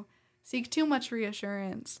to seek too much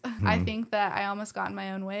reassurance. I think that I almost got in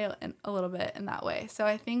my own way a little bit in that way. So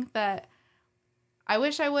I think that I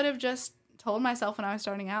wish I would have just told myself when I was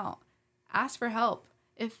starting out, ask for help.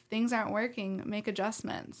 If things aren't working, make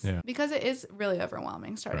adjustments. Yeah. Because it is really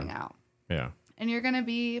overwhelming starting out. Yeah. And you're going to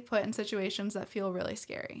be put in situations that feel really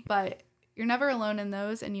scary. But you're never alone in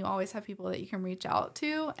those, and you always have people that you can reach out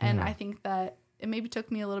to. And I think that it maybe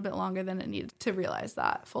took me a little bit longer than it needed to realize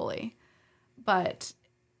that fully. But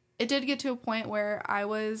it did get to a point where I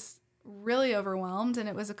was really overwhelmed, and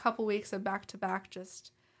it was a couple weeks of back-to-back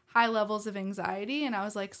just high levels of anxiety. And I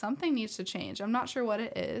was like, something needs to change. I'm not sure what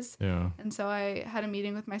it is. Yeah. And so I had a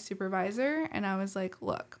meeting with my supervisor, and I was like,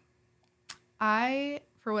 look,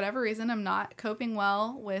 for whatever reason, I'm not coping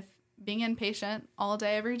well with being inpatient all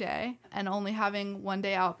day, every day, and only having one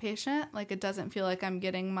day outpatient. Like, it doesn't feel like I'm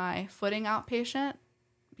getting my footing outpatient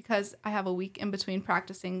because I have a week in between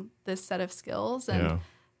practicing this set of skills, and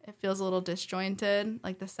it feels a little disjointed.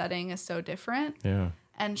 Like, the setting is so different. Yeah.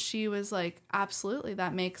 And she was like, absolutely,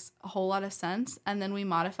 that makes a whole lot of sense. And then we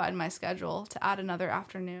modified my schedule to add another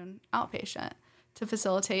afternoon outpatient to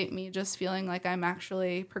facilitate me just feeling like I'm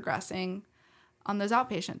actually progressing on those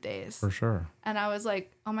outpatient days. For sure. And I was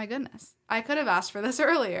like, oh my goodness, I could have asked for this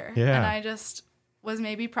earlier. Yeah. And I just was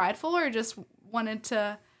maybe prideful or just wanted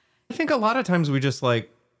to. I think a lot of times we just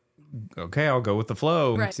okay, I'll go with the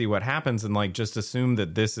flow and Right. see what happens and like just assume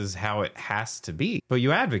that this is how it has to be. But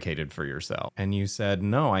you advocated for yourself and you said,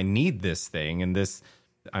 no, I need this thing and this,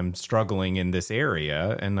 I'm struggling in this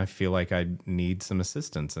area and I feel like I need some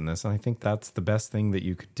assistance in this. And I think that's the best thing that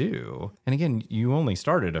you could do. And again, you only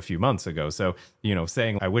started a few months ago. So,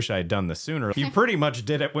 saying, I wish I had done this sooner, you pretty much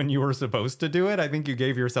did it when you were supposed to do it. I think you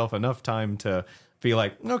gave yourself enough time to be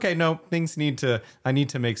like, okay, no, I need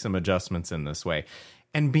to make some adjustments in this way.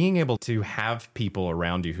 And being able to have people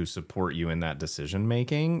around you who support you in that decision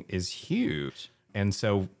making is huge. And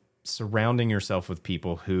so surrounding yourself with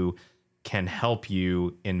people who can help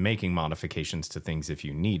you in making modifications to things if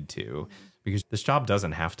you need to, because this job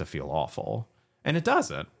doesn't have to feel awful. And it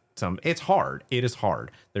doesn't. It's hard. It is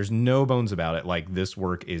hard. There's no bones about it. Like, this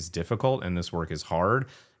work is difficult and this work is hard.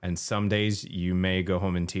 And some days you may go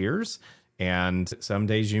home in tears. And some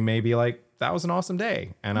days you may be like, that was an awesome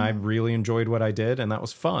day. And I really enjoyed what I did. And that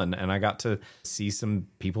was fun. And I got to see some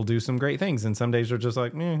people do some great things. And some days are just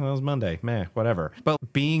like, that was Monday, whatever. But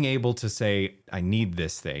being able to say, I need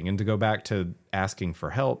this thing and to go back to asking for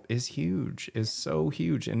help is huge, is so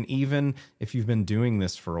huge. And even if you've been doing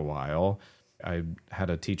this for a while, I had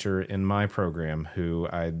a teacher in my program who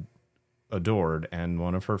I adored. And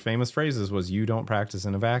one of her famous phrases was, you don't practice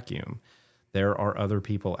in a vacuum. There are other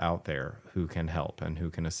people out there who can help and who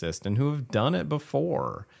can assist and who have done it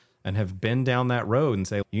before and have been down that road and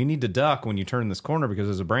say, you need to duck when you turn this corner because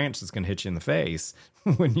there's a branch that's going to hit you in the face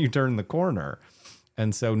when you turn the corner.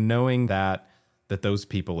 And so knowing that those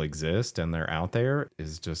people exist and they're out there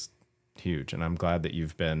is just huge. And I'm glad that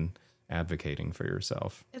you've been advocating for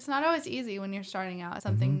yourself. It's not always easy when you're starting out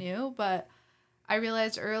something new, but I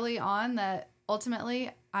realized early on that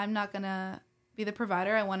ultimately I'm not going to be the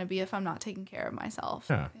provider I want to be if I'm not taking care of myself.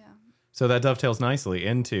 Yeah. So that dovetails nicely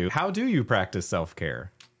into, how do you practice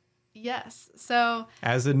self-care? Yes. So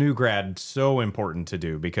as a new grad, so important to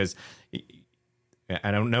do, because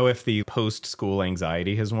I don't know if the post-school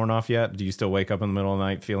anxiety has worn off yet. Do you still wake up in the middle of the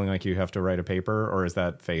night feeling like you have to write a paper, or is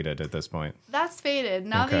that faded at this point? That's faded.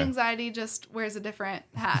 Now the anxiety just wears a different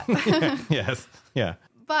hat. Yes. Yeah.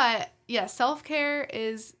 But yeah, self-care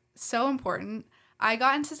is so important. I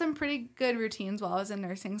got into some pretty good routines while I was in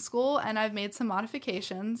nursing school, and I've made some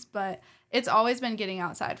modifications, but it's always been getting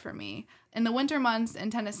outside for me. In the winter months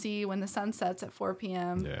in Tennessee, when the sun sets at 4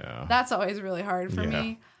 p.m., that's always really hard for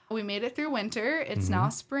me. We made it through winter. It's now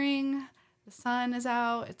spring. The sun is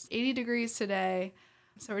out. It's 80 degrees today.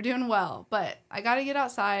 So we're doing well. But I got to get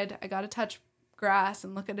outside. I got to touch grass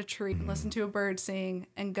and look at a tree and listen to a bird sing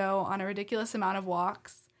and go on a ridiculous amount of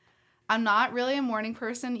walks. I'm not really a morning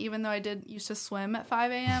person, even though I did used to swim at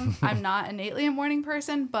 5 a.m. I'm not innately a morning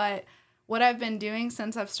person, but what I've been doing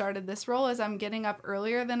since I've started this role is I'm getting up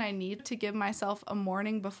earlier than I need to give myself a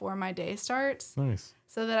morning before my day starts. Nice.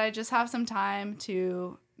 So that I just have some time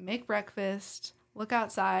to make breakfast, look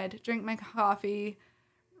outside, drink my coffee,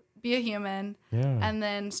 be a human, and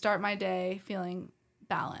then start my day feeling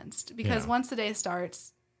balanced. Because once the day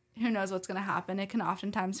starts, who knows what's going to happen. It can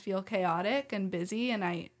oftentimes feel chaotic and busy, and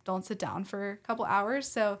I don't sit down for a couple hours.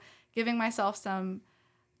 So giving myself some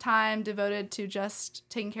time devoted to just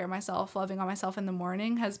taking care of myself, loving on myself in the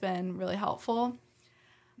morning has been really helpful.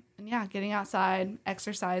 And yeah, getting outside,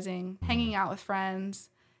 exercising, hanging out with friends,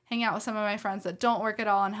 hanging out with some of my friends that don't work at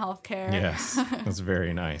all in healthcare. Yes, that's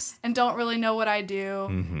very nice. And don't really know what I do,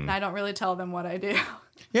 and I don't really tell them what I do.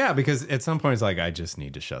 Yeah, because at some point it's like, I just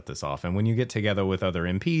need to shut this off. And when you get together with other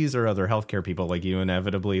MPs or other healthcare people like you,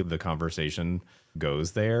 inevitably the conversation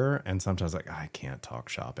goes there. And sometimes like, I can't talk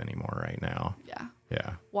shop anymore right now.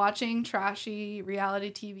 Yeah. Watching trashy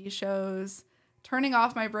reality TV shows, turning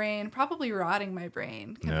off my brain, probably rotting my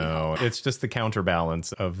brain. No, it's just the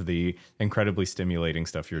counterbalance of the incredibly stimulating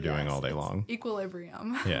stuff you're doing all day long.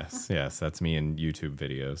 Equilibrium. Yes. That's me in YouTube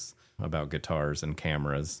videos about guitars and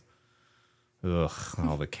cameras. Ugh,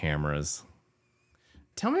 all the cameras.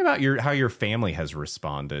 Tell me about how your family has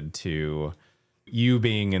responded to you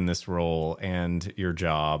being in this role and your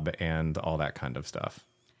job and all that kind of stuff.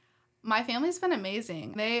 My family's been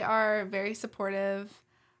amazing. They are very supportive.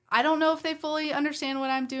 I don't know if they fully understand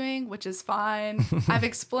what I'm doing, which is fine. I've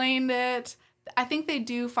explained it. I think they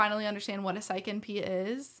do finally understand what a Psych NP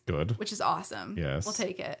is. Good. Which is awesome. Yes. We'll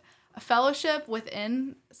take it. A fellowship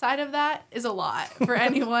inside of that is a lot for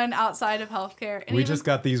anyone outside of healthcare. And we just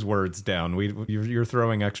got these words down. You're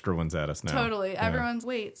throwing extra ones at us now. Totally. Yeah. Everyone's,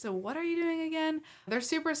 wait, so what are you doing again? They're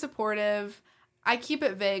super supportive. I keep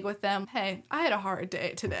it vague with them. Hey, I had a hard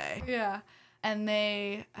day today. Yeah. And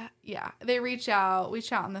they reach out. We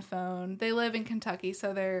chat on the phone. They live in Kentucky,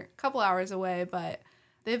 so they're a couple hours away, but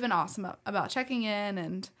they've been awesome about checking in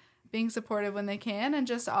and being supportive when they can and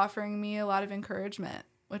just offering me a lot of encouragement,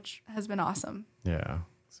 which has been awesome. Yeah.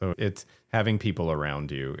 So it's having people around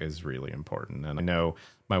you is really important. And I know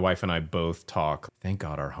my wife and I both talk, thank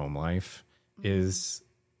God our home life is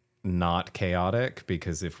not chaotic,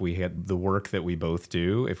 because if we had the work that we both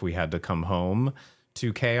do, if we had to come home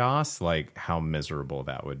to chaos, like how miserable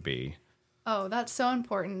that would be. Oh, that's so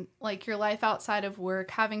important. Like your life outside of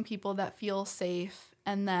work, having people that feel safe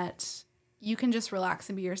and that you can just relax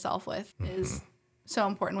and be yourself with is so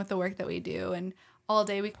important with the work that we do. And all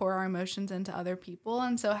day we pour our emotions into other people.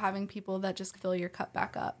 And so having people that just fill your cup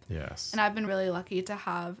back up. Yes. And I've been really lucky to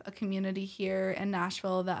have a community here in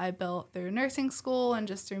Nashville that I built through nursing school and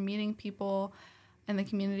just through meeting people in the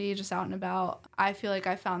community just out and about. I feel like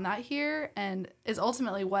I found that here and is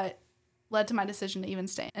ultimately what led to my decision to even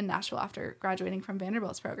stay in Nashville after graduating from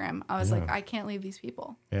Vanderbilt's program. I was like, I can't leave these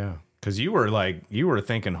people. Yeah. Because you were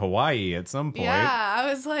thinking Hawaii at some point. Yeah, I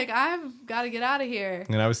was like, I've got to get out of here.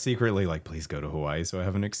 And I was secretly like, please go to Hawaii so I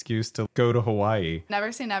have an excuse to go to Hawaii.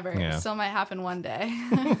 Never say never. Yeah. It still might happen one day.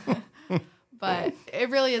 But it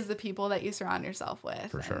really is the people that you surround yourself with.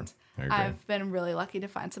 For sure. And I've been really lucky to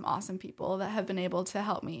find some awesome people that have been able to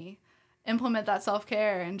help me implement that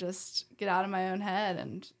self-care and just get out of my own head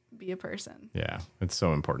and be a person. Yeah, it's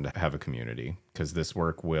so important to have a community, because this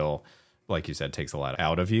work will, like you said, takes a lot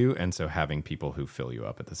out of you. And so having people who fill you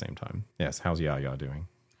up at the same time. Yes. How's Yaya doing?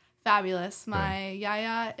 Fabulous. My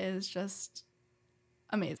Yaya is just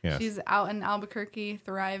amazing. Yes. She's out in Albuquerque,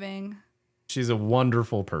 thriving. She's a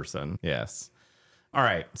wonderful person. Yes. All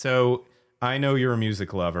right. So I know you're a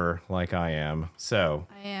music lover like I am. So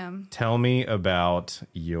I am. Tell me about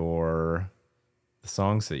the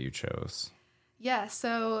songs that you chose. Yeah.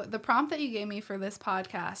 So the prompt that you gave me for this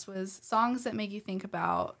podcast was songs that make you think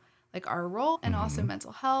about like our role and also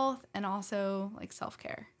mental health and also like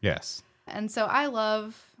self-care. Yes. And so I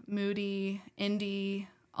love moody, indie,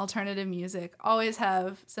 alternative music. Always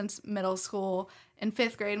have since middle school. In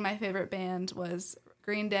 5th grade, my favorite band was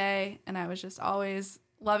Green Day, and I was just always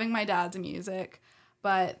loving my dad's music.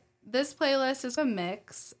 But this playlist is a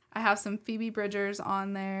mix. I have some Phoebe Bridgers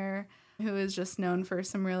on there, who is just known for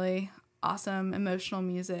some really awesome emotional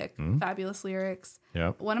music, fabulous lyrics.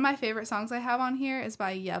 Yep. One of my favorite songs I have on here is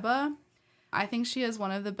by Yeba. I think she is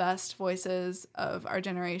one of the best voices of our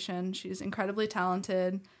generation. She's incredibly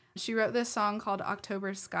talented. She wrote this song called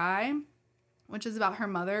October Sky, which is about her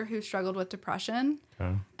mother who struggled with depression.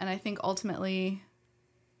 Okay. And I think ultimately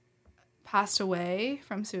passed away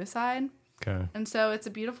from suicide. Okay. And so it's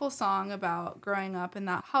a beautiful song about growing up in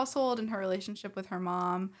that household and her relationship with her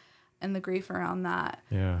mom and the grief around that.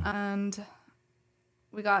 Yeah. And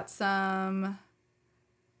we got some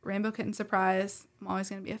Rainbow Kitten Surprise. I'm always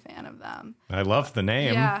going to be a fan of them. I love the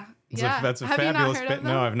name. Yeah. That's a Have you not fabulous heard of band.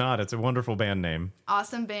 them? No, I've not. It's a wonderful band name.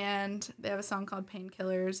 Awesome band. They have a song called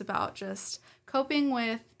Painkillers about just coping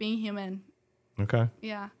with being human. Okay.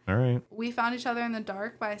 Yeah. All right. We Found Each Other in the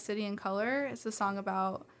Dark by City and Color. It's a song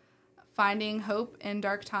about finding hope in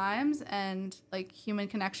dark times and like human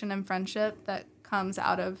connection and friendship that comes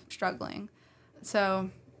out of struggling. So,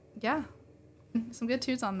 yeah. Some good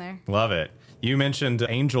tunes on there. Love it. You mentioned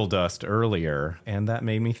Angel Dust earlier, and that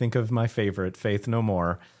made me think of my favorite, Faith No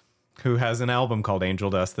More, who has an album called Angel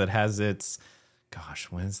Dust that has its, gosh,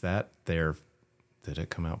 when is that? Did it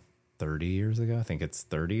come out 30 years ago? I think it's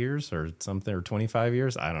 30 years or something, or 25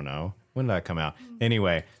 years. I don't know. When did that come out?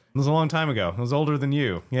 Anyway, it was a long time ago. I was older than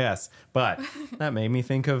you. Yes. But that made me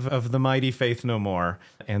think of the mighty Faith No More,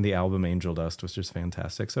 and the album Angel Dust was just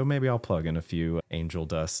fantastic. So maybe I'll plug in a few Angel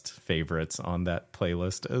Dust favorites on that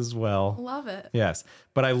playlist as well. Love it. Yes.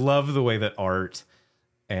 But I love the way that art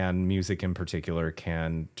and music in particular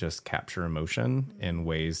can just capture emotion in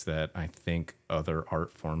ways that I think other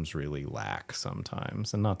art forms really lack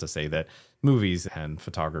sometimes. And not to say that movies and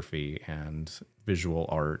photography and visual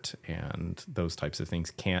art and those types of things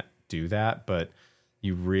can't do that, but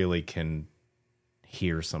you really can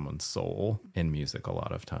hear someone's soul in music a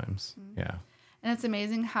lot of times. Yeah. And it's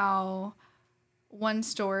amazing how one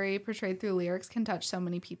story portrayed through lyrics can touch so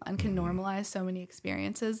many people and can normalize so many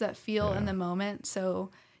experiences that feel in the moment so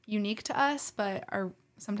unique to us, but are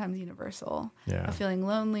sometimes universal. Yeah. Of feeling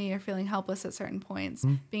lonely or feeling helpless at certain points.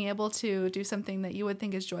 Being able to do something that you would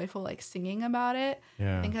think is joyful, like singing about it,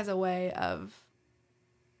 I think has a way of,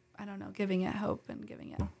 I don't know, giving it hope and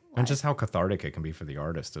giving it life. And just how cathartic it can be for the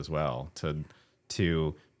artist as well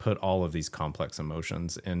to put all of these complex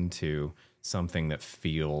emotions into something that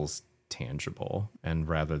feels tangible and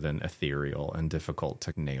rather than ethereal and difficult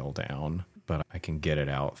to nail down. But I can get it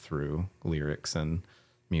out through lyrics and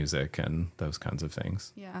music and those kinds of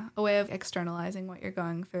things. Yeah. A way of externalizing what you're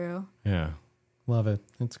going through. Yeah. Love it.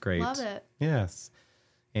 It's great. Love it. Yes.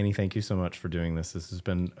 Annie, thank you so much for doing this. This has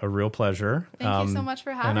been a real pleasure. Thank you so much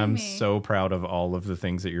for having me. And I'm me. so proud of all of the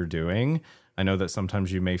things that you're doing. I know that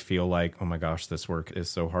sometimes you may feel like, oh my gosh, this work is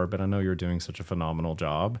so hard, but I know you're doing such a phenomenal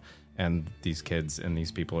job. And these kids and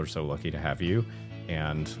these people are so lucky to have you.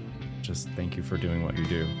 And just thank you for doing what you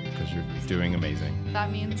do, because you're doing amazing.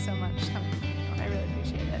 That means so much coming from you. I really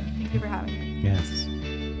appreciate it. Thank you for having me. Yes.